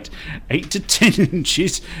be right. 8 to 10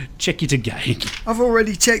 inches. Check it again. I've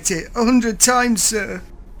already checked it 100 times, sir.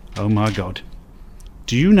 Oh my God.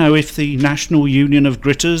 Do you know if the National Union of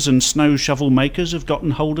Gritters and Snow Shovel Makers have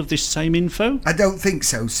gotten hold of this same info? I don't think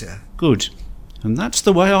so, sir. Good. And that's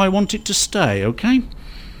the way I want it to stay, OK?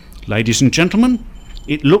 Ladies and gentlemen,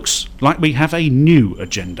 it looks like we have a new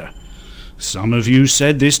agenda. Some of you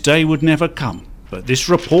said this day would never come, but this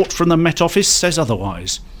report from the Met Office says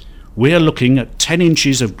otherwise. We're looking at 10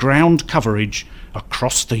 inches of ground coverage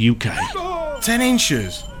across the UK. 10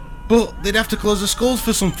 inches? But they'd have to close the schools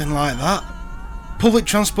for something like that. Public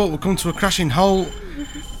transport would come to a crashing halt.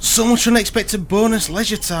 So much unexpected bonus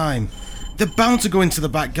leisure time. They're bound to go into the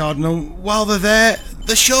back garden, and while they're there,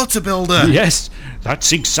 they're sure to build a... Yes,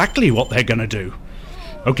 that's exactly what they're going to do.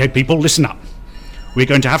 OK, people, listen up. We're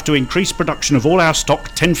going to have to increase production of all our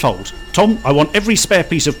stock tenfold. Tom, I want every spare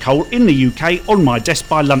piece of coal in the UK on my desk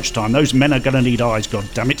by lunchtime. Those men are going to need eyes,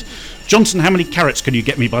 goddammit. Johnson, how many carrots can you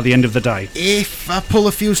get me by the end of the day? If I pull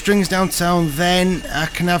a few strings downtown, then I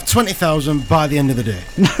can have 20,000 by the end of the day.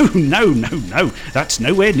 No. That's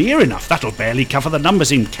nowhere near enough. That'll barely cover the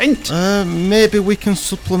numbers in Kent. Maybe we can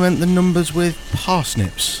supplement the numbers with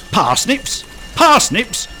parsnips. Parsnips?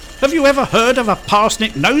 Parsnips? Have you ever heard of a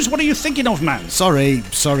parsnip nose? What are you thinking of, man? Sorry,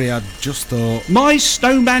 I just thought... My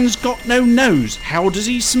snowman's got no nose. How does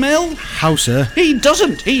he smell? How, sir? He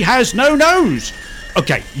doesn't. He has no nose.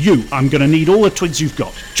 Okay, you, I'm going to need all the twigs you've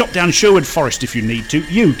got. Chop down Sherwood Forest if you need to.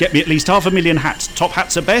 You, get me at least 500,000 hats. Top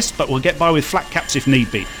hats are best, but we'll get by with flat caps if need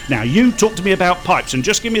be. Now, you, talk to me about pipes and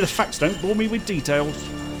just give me the facts, don't bore me with details.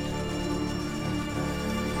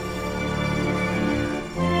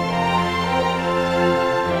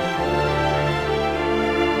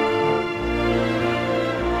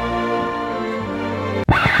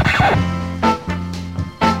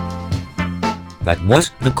 That was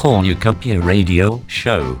the Cornucopia Radio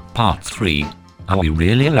Show, Part 3. Are we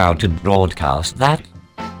really allowed to broadcast that?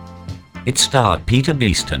 It starred Peter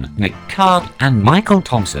Beeston, Nick Card, and Michael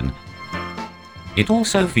Thompson. It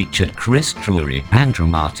also featured Chris Drury, Andrew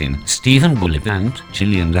Martin, Stephen Bullivant,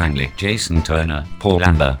 Gillian Langley, Jason Turner, Paul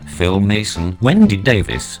Amber, Phil Mason, Wendy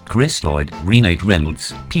Davis, Chris Lloyd, Renate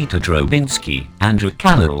Reynolds, Peter Drobinski, Andrew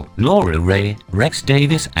Carroll, Laura Ray, Rex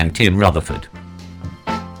Davis, and Tim Rutherford.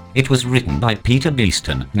 It was written by Peter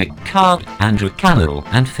Beeston, Nick Card, Andrew Carroll,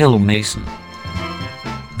 and Phil Mason.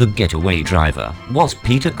 The getaway driver was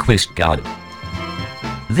Peter Quistgaard.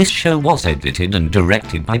 This show was edited and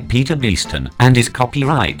directed by Peter Beeston and is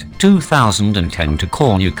copyright 2010 to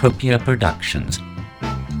Cornucopia Productions.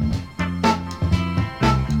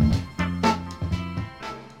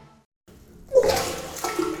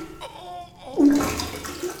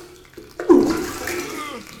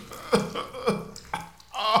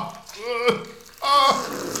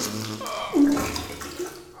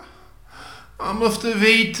 I must have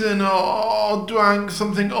eaten or drank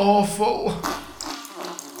something awful.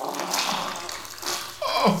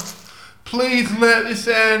 Oh, please let this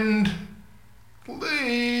end.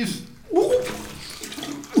 Please.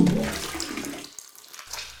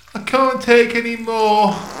 I can't take any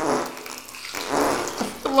more.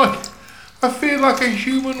 I feel like a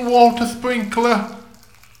human water sprinkler.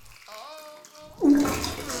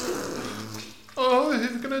 Oh, this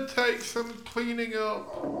is gonna take some cleaning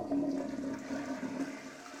up.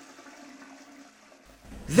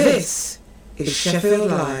 This is Sheffield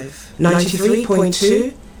Live,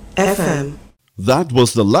 93.2 FM. That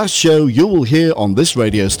was the last show you will hear on this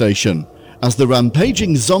radio station, as the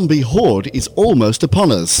rampaging zombie horde is almost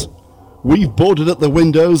upon us. We've boarded up the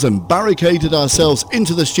windows and barricaded ourselves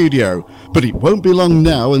into the studio, but it won't be long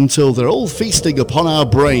now until they're all feasting upon our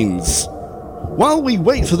brains. While we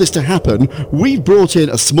wait for this to happen, we've brought in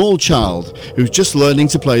a small child who's just learning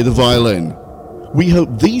to play the violin. We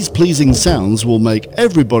hope these pleasing sounds will make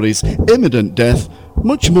everybody's imminent death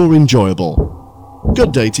much more enjoyable.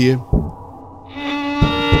 Good day to you.